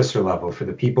the officer level, for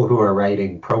the people who are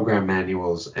writing program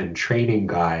manuals and training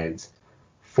guides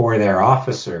for their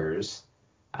officers,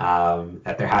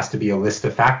 that there has to be a list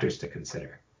of factors to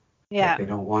consider. Yeah. Like, they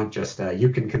don't want just you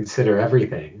can consider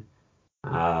everything.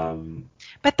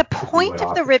 But the point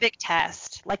of the Rivik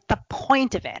test, like the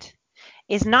point of it,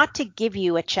 is not to give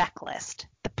you a checklist.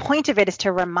 The point of it is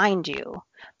to remind you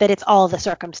that it's all the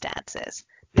circumstances.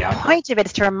 The point of it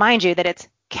is to remind you that it's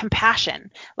compassion.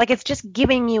 Like, it's just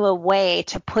giving you a way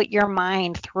to put your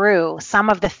mind through some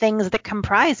of the things that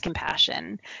comprise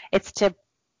compassion. It's to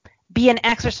be an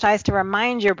exercise to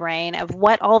remind your brain of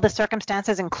what all the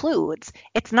circumstances includes.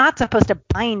 It's not supposed to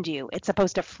bind you. It's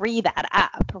supposed to free that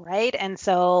up, right? And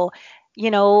so,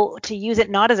 to use it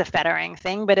not as a fettering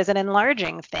thing, but as an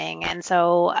enlarging thing. And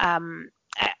so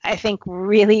I think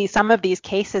really some of these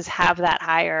cases have that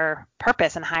higher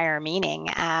purpose and higher meaning.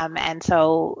 And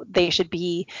so they should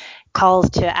be calls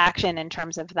to action in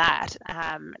terms of that,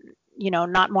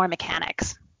 not more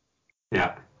mechanics.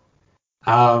 Yeah.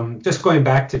 Just going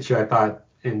back to Chu, I thought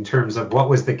in terms of what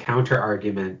was the counter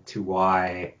argument to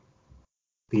why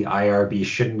the IRB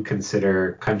shouldn't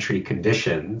consider country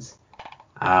conditions.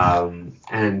 And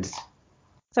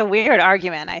it's a weird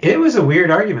argument, I think. It was a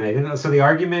weird argument. I didn't know. So the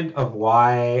argument of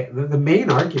why, the main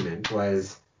argument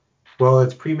was, well,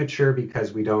 it's premature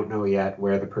because we don't know yet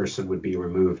where the person would be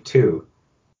removed to,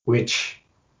 which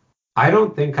I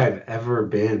don't think I've ever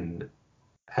been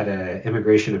at an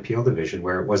immigration appeal division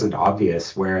where it wasn't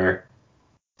obvious where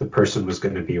the person was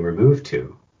going to be removed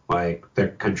to, like their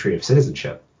country of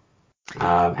citizenship.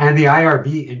 And the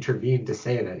IRB intervened to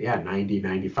say that,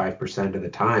 95% of the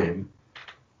time,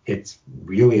 it's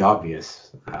really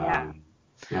obvious.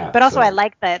 But also, I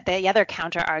like the other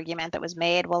counter argument that was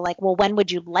made. Well, when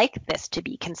would you like this to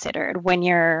be considered? When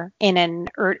you're in an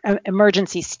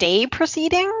emergency stay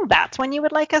proceeding, that's when you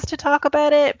would like us to talk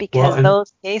about it, because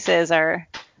those cases are.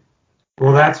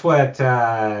 Well, that's what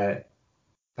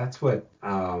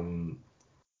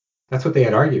they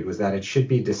had argued, was that it should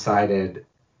be decided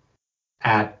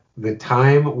at the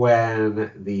time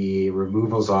when the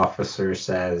removals officer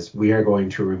says, we are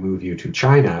going to remove you to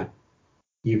China.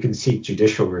 You can seek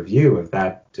judicial review of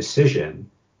that decision,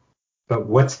 but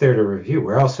what's there to review?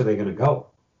 Where else are they going to go?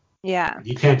 Yeah.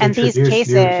 You can't introduce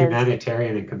new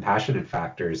humanitarian and compassionate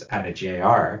factors at a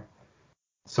JR.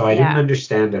 So I didn't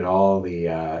understand at all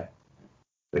the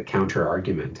counter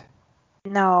argument.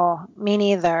 No, me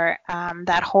neither.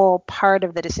 That whole part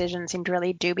of the decision seemed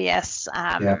really dubious.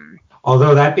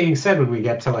 Although that being said, when we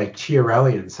get to like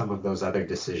Chiarelli and some of those other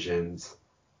decisions,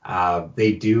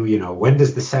 they do, when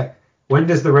does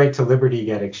the right to liberty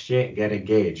get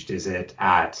engaged? Is it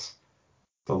at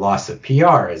the loss of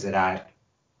PR? Is it at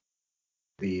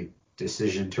the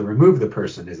decision to remove the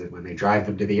person? Is it when they drive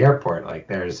them to the airport? Like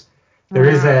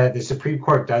the Supreme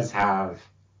Court does have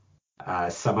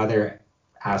some other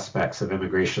aspects of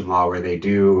immigration law where they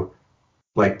do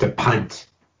like to punt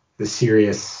the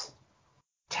serious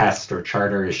test or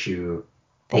charter issue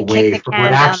away from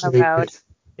what actually is,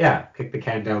 kick the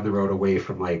can down the road away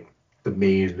from like the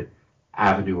main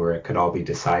avenue where it could all be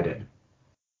decided.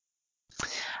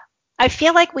 I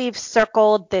feel like we've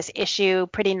circled this issue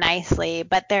pretty nicely,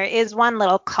 but there is one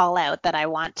little call out that I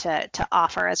want to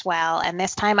offer as well. And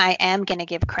this time I am going to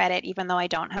give credit, even though I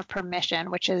don't have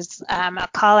permission, which is a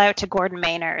call out to Gordon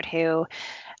Maynard, who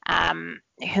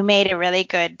made a really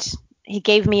good, he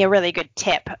gave me a really good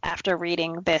tip after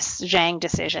reading this Zhang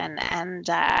decision. And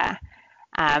I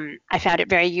found it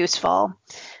very useful.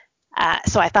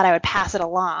 So I thought I would pass it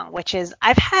along, which is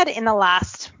I've had in the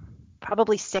last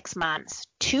probably 6 months,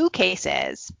 2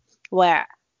 cases where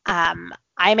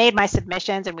I made my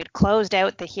submissions and we'd closed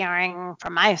out the hearing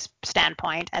from my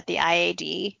standpoint at the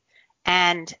IAD,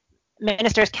 and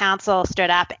Minister's Counsel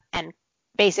stood up and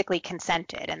basically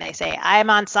consented. And they say, I'm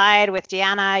on side with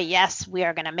Deanna. Yes, we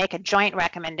are going to make a joint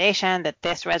recommendation that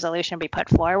this resolution be put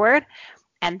forward.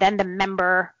 And then the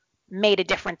member made a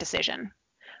different decision.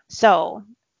 So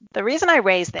the reason I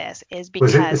raise this is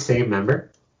because... Was it the same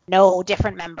member? No,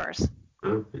 different members.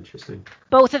 Oh, interesting.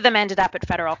 Both of them ended up at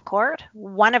federal court.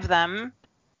 One of them,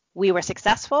 we were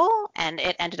successful, and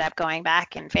it ended up going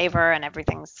back in favor, and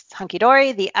everything's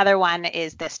hunky-dory. The other one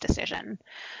is this decision.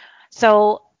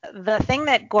 So the thing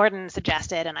that Gordon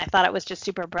suggested, and I thought it was just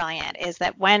super brilliant, is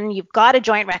that when you've got a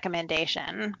joint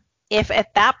recommendation, if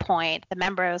at that point the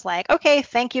member was like, okay,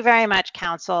 thank you very much,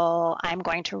 counsel, I'm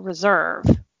going to reserve.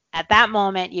 At that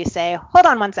moment, you say, hold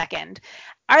on one second.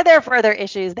 Are there further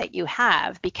issues that you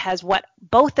have? Because what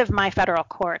both of my federal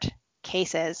court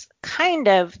cases kind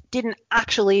of didn't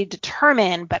actually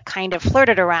determine, but kind of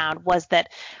flirted around, was that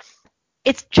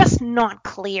it's just not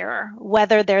clear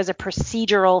whether there's a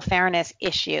procedural fairness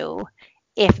issue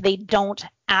if they don't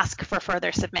ask for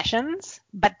further submissions,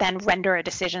 but then render a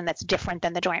decision that's different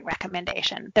than the joint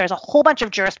recommendation. There's a whole bunch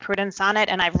of jurisprudence on it,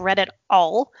 and I've read it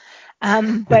all.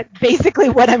 But basically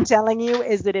what I'm telling you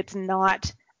is that it's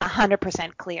not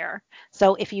 100% clear.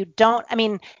 So if you don't, I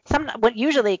mean,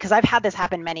 usually, because I've had this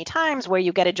happen many times where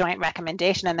you get a joint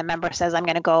recommendation and the member says, I'm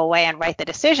going to go away and write the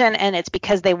decision, and it's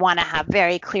because they want to have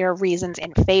very clear reasons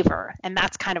in favor. And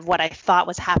that's kind of what I thought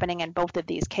was happening in both of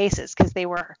these cases, because they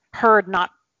were heard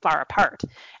not far apart.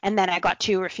 And then I got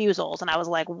 2 refusals, and I was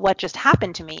like, what just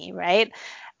happened to me, right?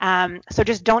 So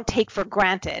just don't take for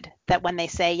granted that when they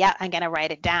say, yeah, I'm going to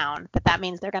write it down, that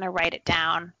means they're going to write it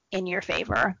down in your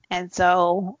favor. And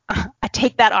so I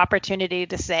take that opportunity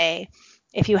to say,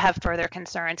 if you have further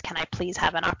concerns, can I please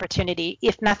have an opportunity,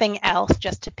 if nothing else,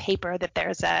 just to paper that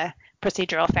there's a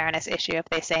procedural fairness issue if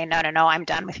they say, no, I'm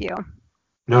done with you.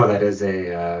 No,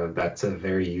 that's a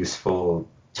very useful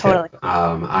tip. Totally.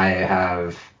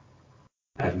 I've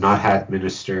not had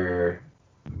minister.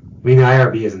 I mean, the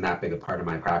IRB isn't that big a part of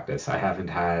my practice. I haven't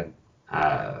had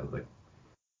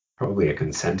probably a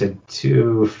consented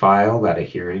to file at a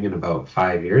hearing in about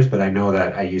 5 years, but I know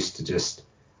that I used to just,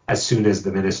 as soon as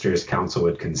the minister's counsel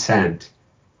would consent,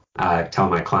 tell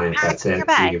my client that's it.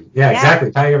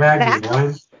 Exactly. Tie your bag, move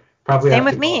on. Probably Same have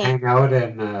with to me. go hang out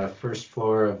in the first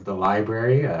floor of the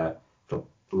library. The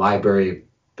library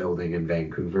building in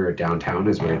Vancouver downtown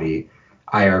is where the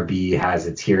IRB has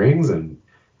its hearings, and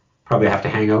probably have to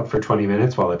hang out for 20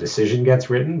 minutes while a decision gets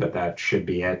written, but that should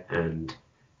be it. And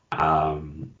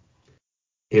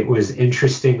it was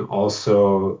interesting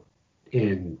also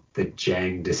in the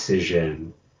Zhang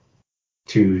decision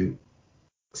to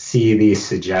see the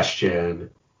suggestion,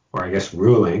 or I guess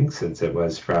ruling, since it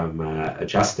was from a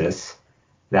justice,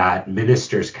 that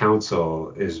minister's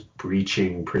counsel is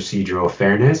breaching procedural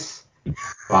fairness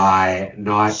by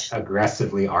not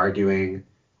aggressively arguing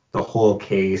the whole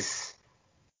case,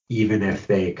 even if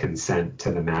they consent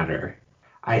to the matter.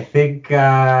 I think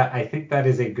that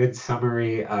is a good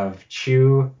summary of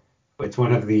Chu. It's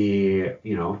one of the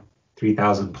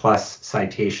 3,000 plus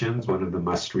citations, one of the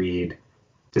must-read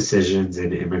decisions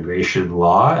in immigration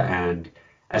law, and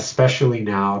especially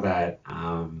now that,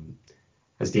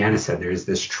 as Deanna said, there's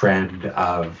this trend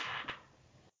of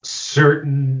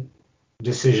certain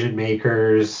decision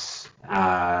makers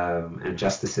and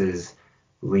justices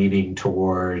leaning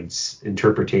towards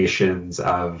interpretations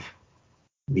of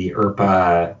the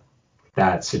IRPA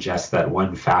that suggests that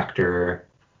one factor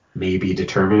may be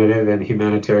determinative in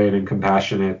humanitarian and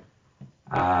compassionate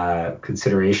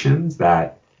considerations,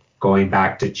 that going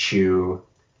back to Chu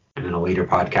and in a later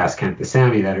podcast, Kent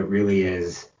Basami, that it really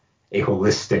is a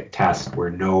holistic test where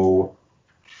no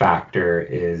factor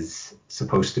is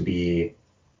supposed to be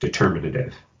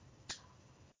determinative. I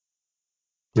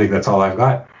think that's all I've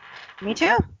got. Me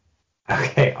too.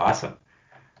 Okay, awesome.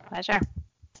 Pleasure.